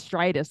also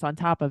gastritis on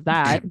top of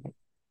that.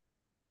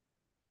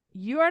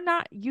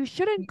 You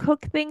shouldn't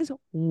cook things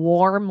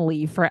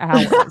warmly for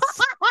hours.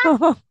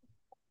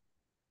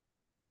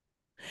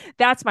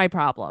 That's my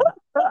problem.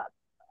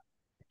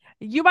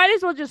 You might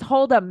as well just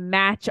hold a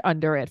match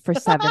under it for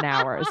 7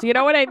 hours. You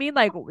know what I mean?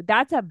 Like,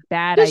 that's a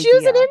bad idea. Just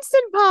use an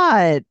Instant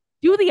Pot.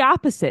 Do the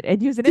opposite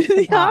and use an Do Instant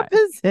the Pot.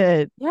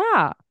 opposite.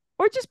 Yeah.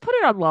 Or just put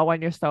it on low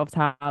on your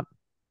stovetop.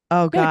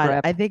 Oh Get a God.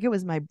 grip. I think it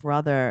was my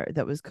brother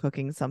that was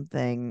cooking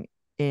something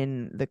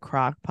in the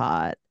crock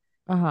pot.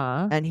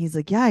 Uh-huh. And he's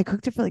like, yeah, I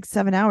cooked it for like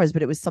 7 hours,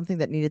 but it was something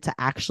that needed to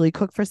actually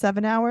cook for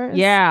 7 hours.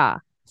 Yeah.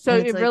 So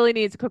And it's it like- really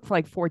needs to cook for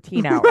like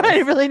 14 hours. Right.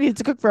 It really needs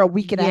to cook for a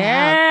week and a half.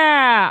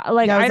 Yeah.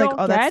 Like, Yeah, I I was like, don't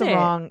oh, that's get the it.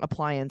 wrong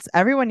appliance.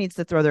 Everyone needs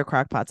to throw their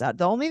crock pots out.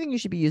 The only thing you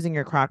should be using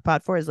your crock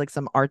pot for is like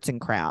some arts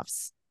and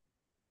crafts.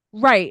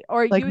 Right.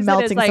 Or Like use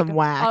melting it as like, some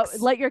wax.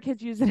 let your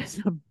kids use it as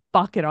a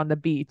bucket on the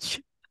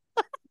beach.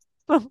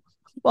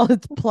 While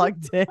it's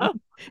plugged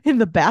in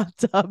the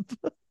bathtub.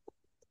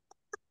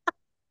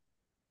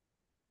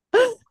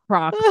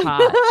 Crock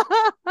pot.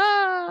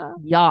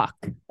 Yuck.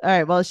 All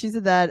right. Well, she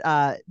said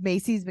that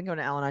Macy's been going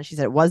to Al-Anon. She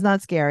said it was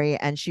not scary,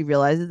 and she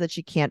realizes that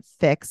she can't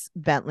fix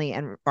Bentley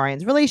and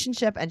Ryan's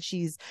relationship, and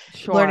she's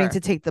learning to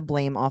take the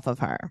blame off of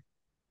her.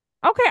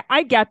 Okay,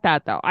 I get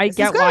that though. I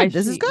get why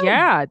this is good.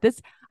 Yeah,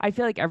 I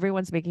feel like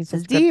everyone's making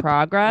such good deep.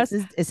 progress.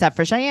 Except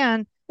for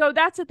Cheyenne. So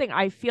that's the thing.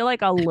 I feel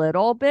like a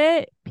little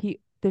bit.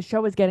 The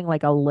show is getting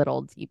like a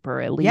little deeper.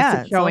 At least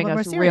it's showing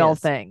us real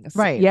things.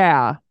 Right.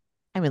 Yeah.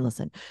 I mean,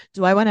 listen,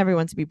 do I want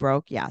everyone to be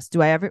broke? Yes.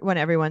 Do I want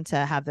everyone to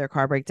have their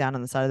car break down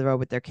on the side of the road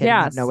with their kid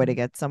and have no way to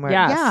get somewhere?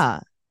 Yes. Yeah.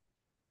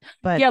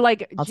 But yeah,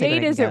 like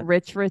Jade isn't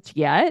rich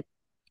yet.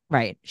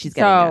 Right. She's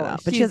getting there though.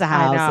 But she has a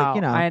house.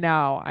 I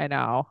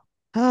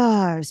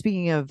know.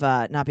 Speaking of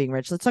not being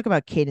rich, let's talk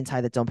about Kate and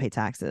Ty that don't pay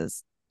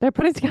taxes. They're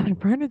putting together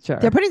furniture.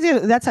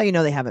 That's how you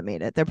know they haven't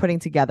made it. They're putting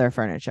together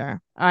furniture.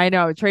 I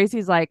know.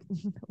 Tracy's like,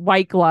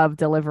 white glove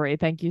delivery.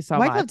 Thank you so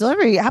much. White glove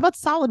delivery. How about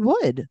solid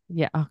wood?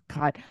 Yeah. Oh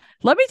God.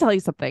 Let me tell you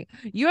something.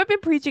 You have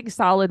been preaching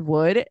solid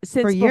wood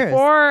since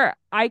before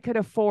I could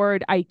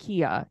afford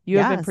IKEA. You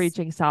have been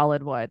preaching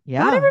solid wood.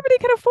 Yeah. Not everybody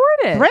can afford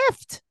it.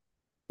 Thrift.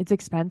 It's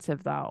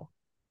expensive though.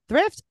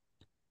 Thrift.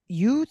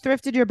 You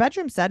thrifted your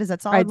bedroom set. Is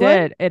that solid wood? I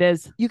did. It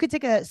is. You could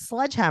take a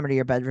sledgehammer to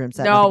your bedroom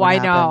set. No, I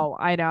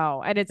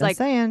know. And it's just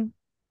saying.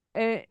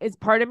 It's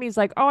part of me is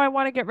like, oh, I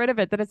want to get rid of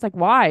it. Then it's like,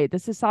 why?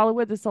 This is solid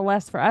wood. This will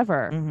last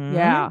forever. Mm-hmm.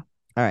 Yeah.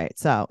 All right.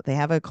 So they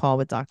have a call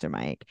with Dr.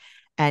 Mike,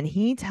 and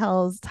he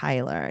tells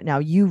Tyler. Now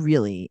you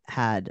really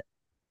had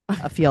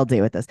a field day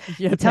with this.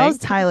 He tells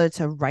Tyler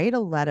to write a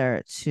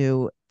letter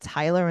to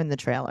Tyler in the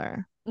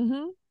trailer.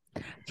 Mm-hmm.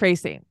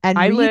 Tracy. And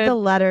read the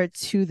letter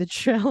to the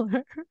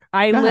trailer.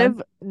 I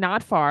live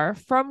not far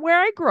from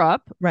where I grew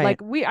up. Right.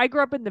 Like I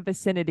grew up in the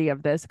vicinity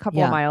of this, a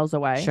couple of miles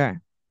away.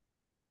 Sure.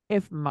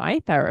 If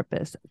my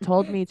therapist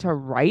told me to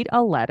write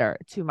a letter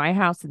to my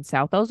house in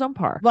South Ozone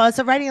Park. Well, it's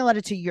writing a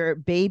letter to your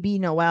baby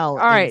Noelle.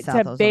 All right.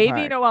 To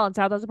baby Noelle in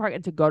South Ozone Park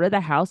and to go to the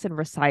house and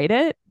recite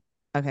it.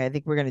 Okay. I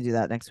think we're going to do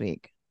that next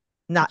week.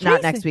 Not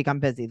next week. I'm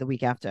busy. The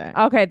week after.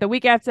 Okay. The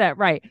week after that.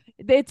 Right.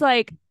 It's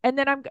like, and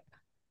then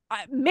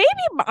maybe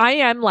I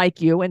am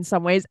like you in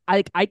some ways.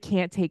 I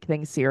can't take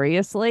things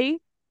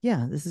seriously.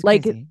 Yeah, this is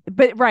like, crazy.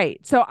 But right.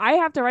 So I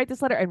have to write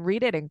this letter and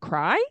read it and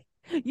cry.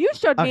 You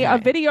showed me a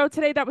video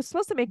today that was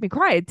supposed to make me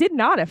cry. It did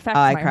not affect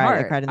my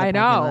heart. I cried in the I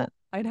know.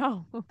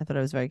 I thought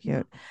it was very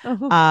cute.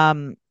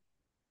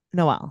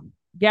 Noelle.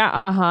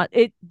 Yeah.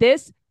 It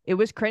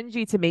was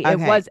cringy to me. Okay.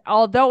 It was,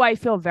 although I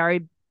feel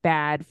very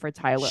bad for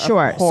Tyler.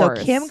 Sure. So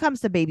Kim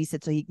comes to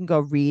babysit so he can go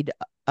read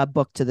a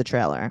book to the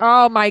trailer.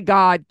 Oh my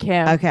God,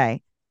 Kim.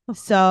 Okay.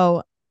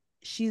 So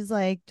she's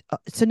like,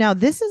 so now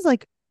this is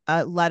like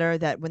a letter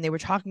that when they were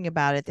talking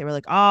about it, they were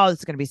like, oh,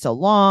 it's going to be so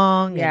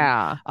long.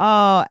 Yeah.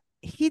 And,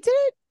 he did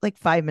it like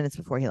 5 minutes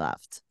before he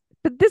left.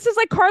 But this is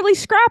like Carly's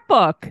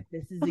scrapbook.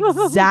 This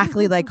is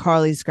exactly like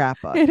Carly's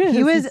scrapbook.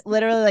 He was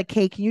literally like,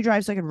 Kate, can you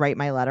drive so I can write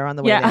my letter on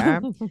the way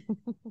there?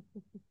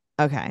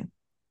 Okay.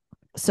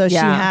 So he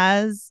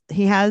has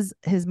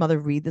his mother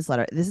read this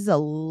letter. This is a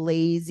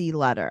lazy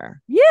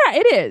letter. Yeah,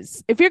 it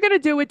is. If you're going to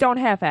do it, don't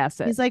half-ass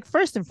it. He's like,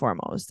 first and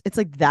foremost, it's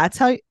like, that's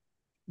how.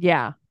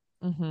 Yeah.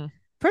 Mm-hmm.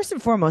 First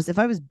and foremost, if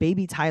I was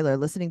baby Tyler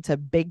listening to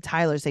big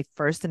Tyler say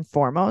first and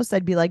foremost,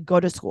 I'd be like, go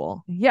to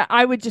school. Yeah,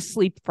 I would just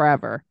sleep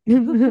forever.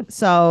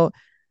 So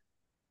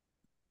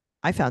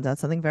I found out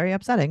something very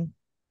upsetting.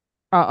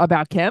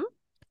 About Kim?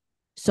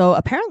 So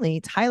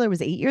apparently Tyler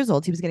was 8 years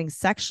old. He was getting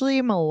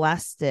sexually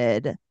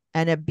molested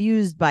and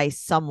abused by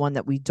someone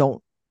that we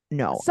don't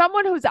know.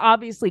 Someone who's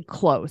obviously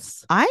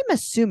close. I'm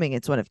assuming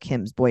it's one of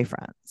Kim's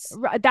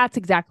boyfriends. That's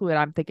exactly what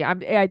I'm thinking.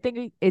 I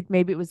think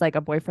maybe it was like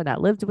a boyfriend that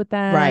lived with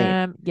them.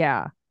 Right.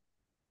 Yeah.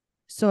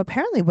 So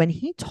apparently when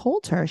he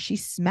told her, she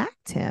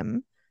smacked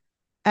him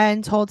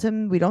and told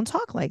him, we don't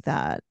talk like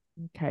that.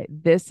 Okay.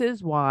 This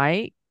is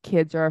why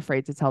kids are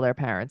afraid to tell their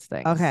parents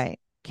things. Okay.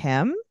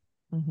 Kim,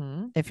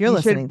 if you're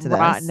listening to this,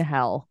 rot in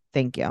hell.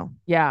 Thank you.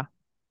 Yeah.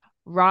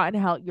 Rotten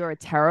hell, you're a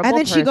terrible person. And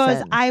then person. she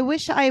goes, I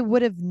wish I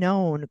would have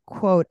known,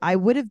 quote, I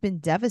would have been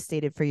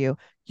devastated for you.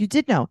 You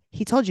did know.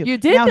 He told you. You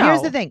did know. Now,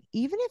 here's the thing.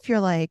 Even if you're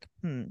like,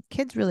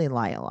 kids really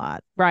lie a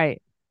lot.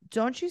 Right.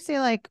 Don't you say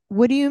like,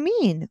 what do you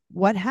mean?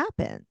 What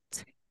happened?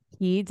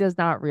 He does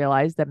not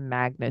realize the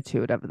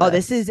magnitude of this. Oh,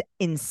 this is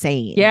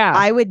insane. Yeah.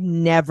 I would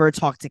never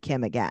talk to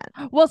Kim again.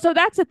 Well, so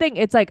that's the thing.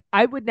 It's like,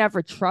 I would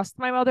never trust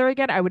my mother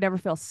again. I would never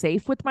feel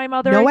safe with my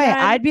mother No way. again.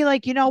 I'd be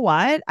like, you know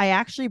what? I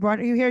actually brought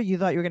you here. You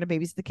thought you were going to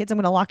babysit the kids. I'm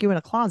going to lock you in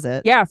a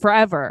closet. Yeah,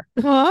 forever.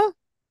 Huh?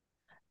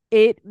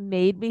 It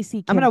made me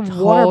see Kim I'm going to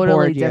totally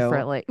waterboard you.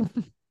 differently.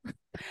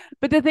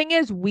 But the thing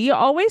is, we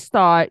always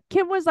thought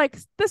Kim was like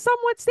the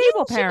somewhat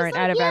stable parent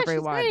out of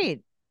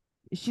everyone.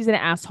 She's an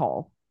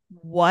asshole.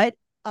 What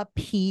a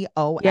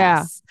POS.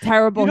 Yeah,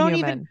 terrible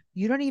human.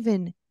 You don't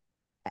even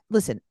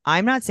listen.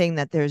 I'm not saying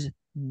that there's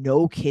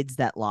no kids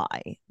that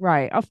lie.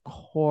 Right. Of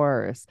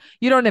course.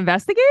 You don't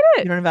investigate it?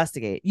 You don't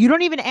investigate. You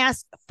don't even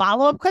ask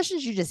follow-up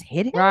questions. You just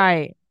hit him.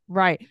 Right.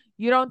 Right.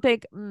 You don't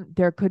think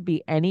there could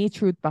be any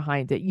truth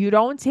behind it. You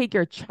don't take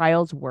your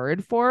child's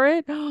word for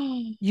it.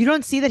 You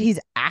don't see that he's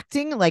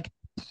acting like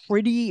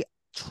pretty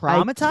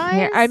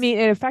traumatized. I mean,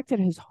 it affected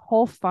his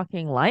whole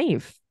fucking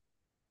life.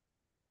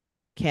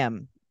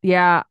 Kim.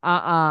 Yeah.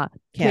 Kim,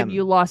 Kim,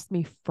 you lost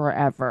me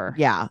forever.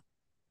 Yeah.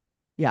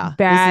 Yeah.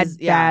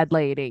 Bad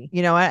lady.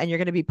 You know what? And you're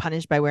going to be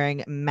punished by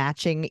wearing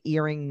matching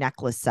earring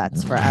necklace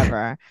sets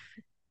forever.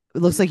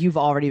 It looks like you've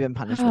already been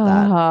punished with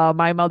that.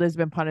 My mother's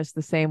been punished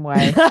the same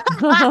way.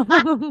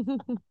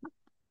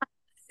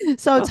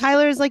 So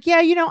Tyler's like,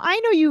 yeah, I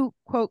know you,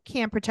 quote,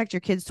 can't protect your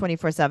kids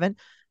 24/7.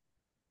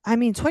 I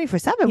mean,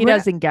 24/7. He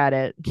doesn't get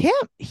it.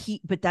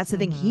 But that's the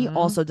thing. He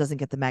also doesn't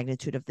get the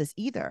magnitude of this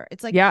either.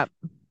 It's like, yeah,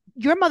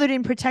 your mother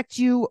didn't protect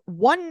you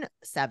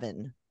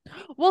 1/7.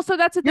 Well, so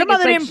that's the thing. Your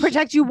mother didn't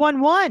protect you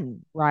 1/1.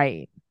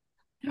 Right.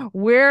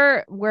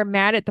 We're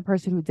mad at the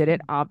person who did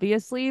it,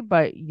 obviously,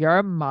 but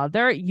your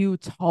mother, you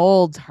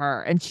told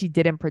her and she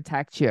didn't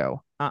protect you.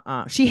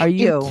 She hit Are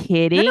you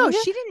kidding? No,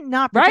 she did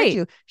not protect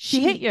you.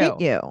 She hit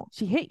you.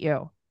 She hit you.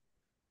 All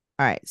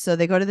right. So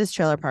they go to this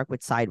trailer park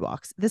with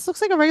sidewalks. This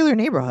looks like a regular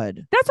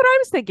neighborhood. That's what I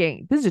was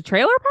thinking. This is a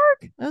trailer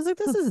park? I was like,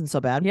 this isn't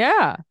so bad.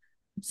 Yeah.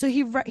 So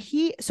he wrote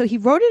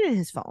it in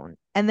his phone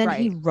and then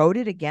he wrote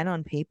it again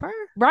on paper.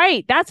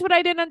 Right. That's what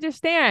I didn't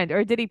understand.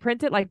 Or did he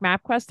print it like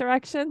MapQuest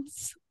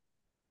directions?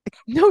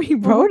 No, he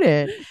wrote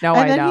it. No,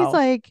 and I then know. He's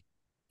like,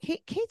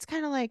 Kate's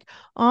kind of like,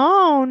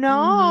 oh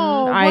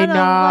no, I know.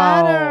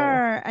 A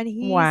letter. And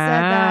he said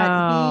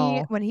Wow.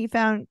 that when he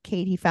found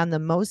Kate, he found the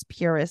most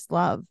purest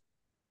love.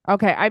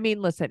 Okay, I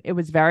mean, listen, it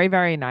was very,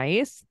 very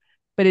nice,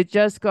 but it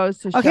just goes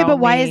to show Okay, but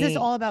why is this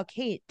all about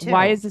Kate too?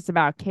 Why is this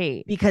about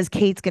Kate? Because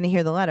Kate's going to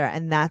hear the letter,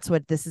 and that's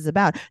what this is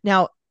about.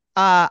 Now,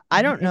 I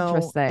don't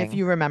know if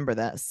you remember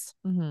this.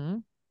 Mm-hmm.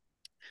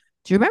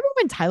 Do you remember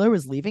when Tyler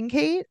was leaving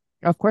Kate?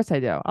 Of course I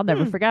do. I'll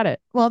never forget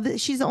it. Well,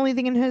 she's the only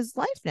thing in his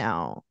life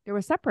now. They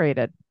were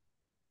separated.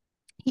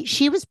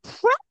 She was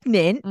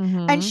pregnant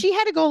and she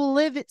had to go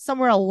live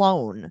somewhere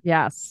alone.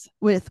 Yes.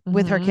 With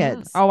her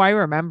kids. Oh, I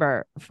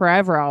remember.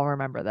 Forever I'll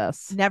remember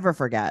this. Never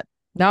forget.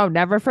 No,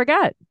 never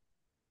forget.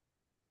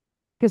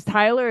 Because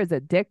Tyler is a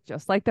dick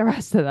just like the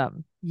rest of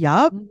them.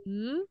 Yup.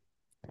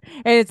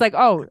 And it's like,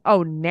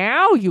 oh,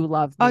 now you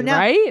love me,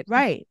 right?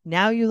 Right.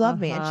 Now you love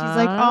me. And she's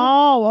like,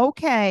 oh,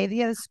 okay.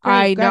 Yeah, that's great.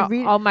 I know.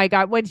 Oh my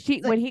God. When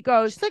he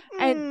goes, like,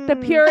 and the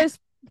purest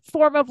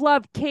form of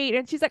love, Kate,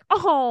 and she's like,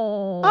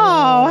 oh,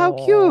 how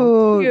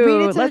cute.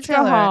 Read it to Let's the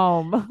go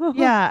home.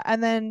 Yeah.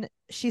 And then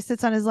she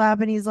sits on his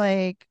lap and she's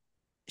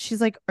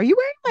like, are you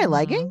wearing my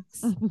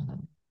leggings?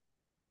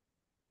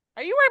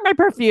 Are you wearing my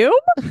perfume?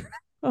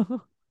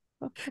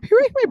 Are you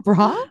wearing my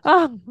bra?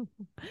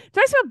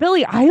 Do I smell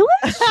Billie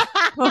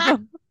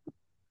Eilish?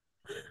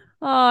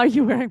 Oh,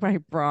 you wearing my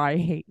bra? I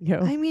hate you.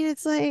 I mean,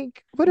 it's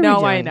like, what are we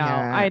doing I know. here?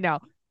 I know.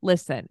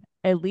 Listen,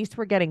 at least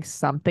we're getting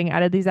something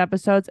out of these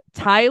episodes.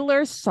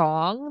 Tyler's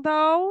song,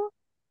 though,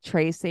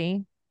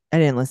 Tracy. I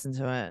didn't listen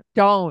to it.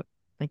 Don't.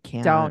 I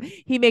can't. Don't.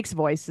 He makes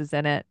voices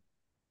in it.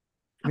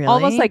 Really?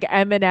 Almost like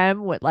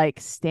Eminem with like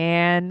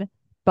Stan,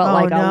 but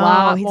like a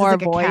lot more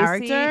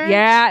voicey.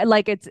 Yeah,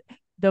 like it's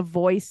the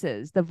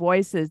voices, that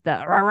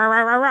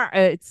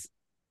it's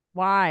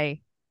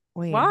why.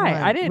 Wait,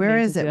 why? I didn't. Where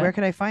is it? Where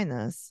could I find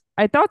this?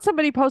 I thought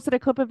somebody posted a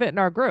clip of it in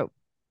our group.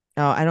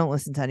 Oh, I don't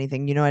listen to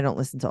anything. I don't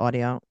listen to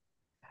audio.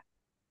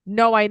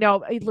 No, I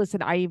know.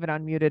 Listen, I even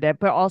unmuted it,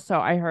 but also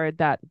I heard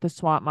that the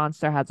Swamp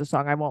Monster has a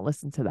song. I won't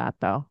listen to that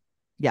though.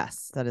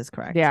 Yes, that is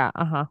correct. Yeah.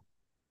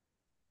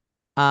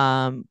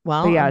 Well,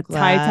 but yeah,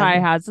 Ty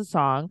has a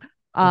song.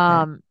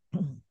 Okay.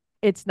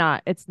 It's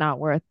not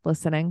worth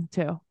listening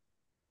to.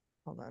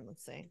 Hold on,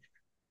 let's see.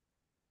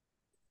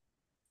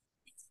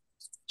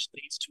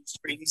 Leads to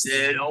springs,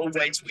 it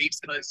always weeps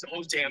because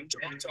those damn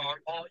drugs are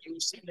all you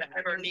seem to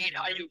ever need.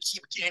 How you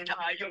keep getting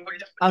higher.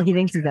 Oh, he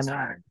thinks he's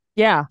Eminem.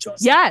 Yeah.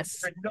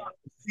 Yes.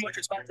 Much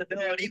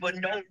responsibility, but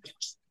no.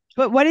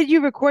 But what did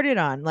you record it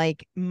on?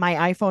 Like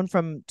my iPhone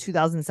from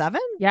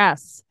 2007?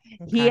 Yes.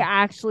 Okay. He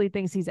actually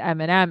thinks he's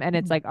Eminem, and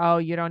it's like, oh,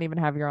 you don't even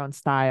have your own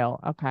style.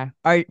 Okay.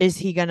 Is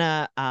he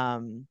gonna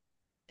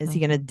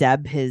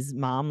deb his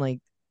mom? Like,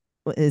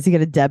 is he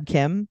gonna deb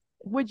Kim?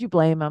 Would you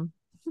blame him?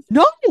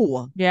 No.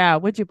 Yeah.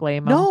 Would you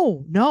blame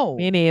him? No.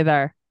 Me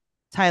neither.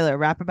 Tyler,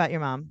 rap about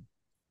your mom.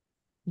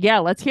 Yeah,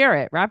 let's hear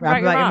it. Rap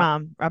about your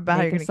mom. Rap about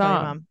how you're gonna kill your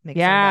mom. Make a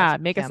song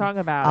about make a song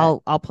about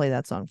it. I'll play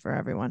that song for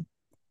everyone.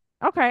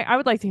 Okay, I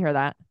would like to hear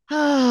that.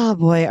 Oh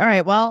boy. All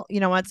right. Well, you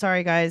know what?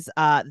 Sorry guys.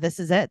 This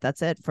is it.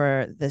 That's it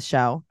for this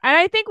show. And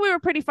I think we were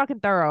pretty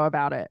fucking thorough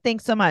about it.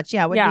 Thanks so much.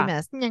 Yeah, what did we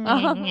miss?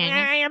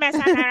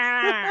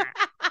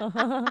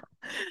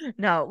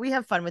 No, we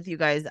have fun with you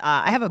guys.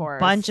 I have a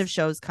bunch of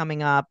shows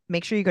coming up.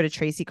 Make sure you go to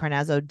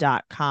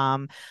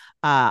tracycarnazzo.com.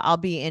 I'll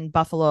be in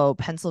Buffalo,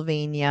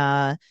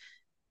 Pennsylvania,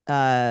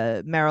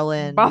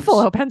 Maryland.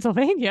 Buffalo,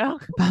 Pennsylvania.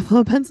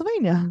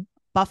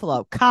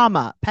 Buffalo,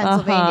 comma,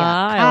 Pennsylvania,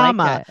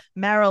 comma,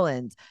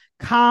 Maryland,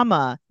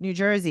 comma, New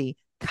Jersey,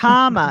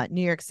 comma,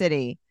 New York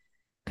City.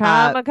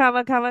 Comma,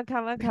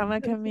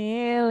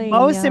 chameleon.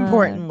 Most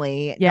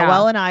importantly,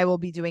 Noelle and I will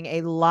be doing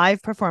a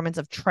live performance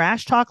of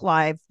Trash Talk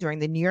Live during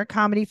the New York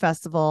Comedy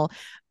Festival,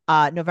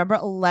 November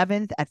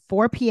 11th at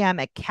 4 p.m.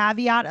 at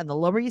Caveat on the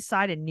Lower East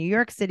Side in New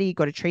York City.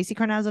 Go to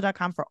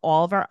tracycarnazzo.com for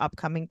all of our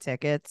upcoming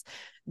tickets.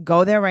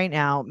 Go there right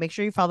now. Make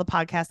sure you follow the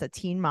podcast at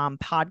Teen Mom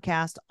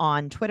Podcast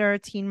on Twitter,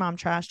 Teen Mom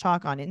Trash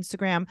Talk on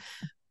Instagram,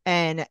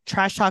 and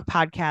Trash Talk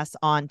Podcast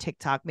on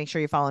TikTok. Make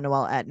sure you follow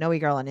Noelle at Noe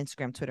Girl on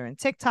Instagram, Twitter, and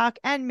TikTok.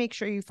 And make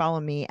sure you follow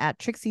me at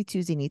Trixie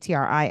Tuzini,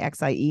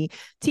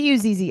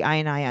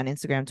 TrixieTuzini on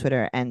Instagram,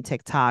 Twitter, and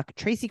TikTok.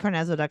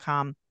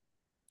 TracyCarnazzo.com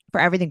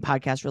for everything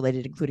podcast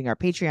related, including our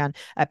Patreon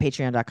at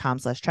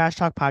patreon.com/trash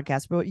talk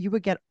podcast, where you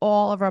would get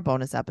all of our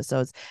bonus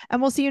episodes.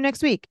 And we'll see you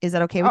next week. Is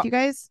that okay with you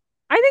guys?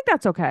 I think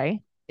that's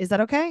okay. Is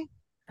that okay?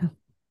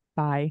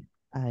 Bye.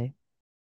 Bye.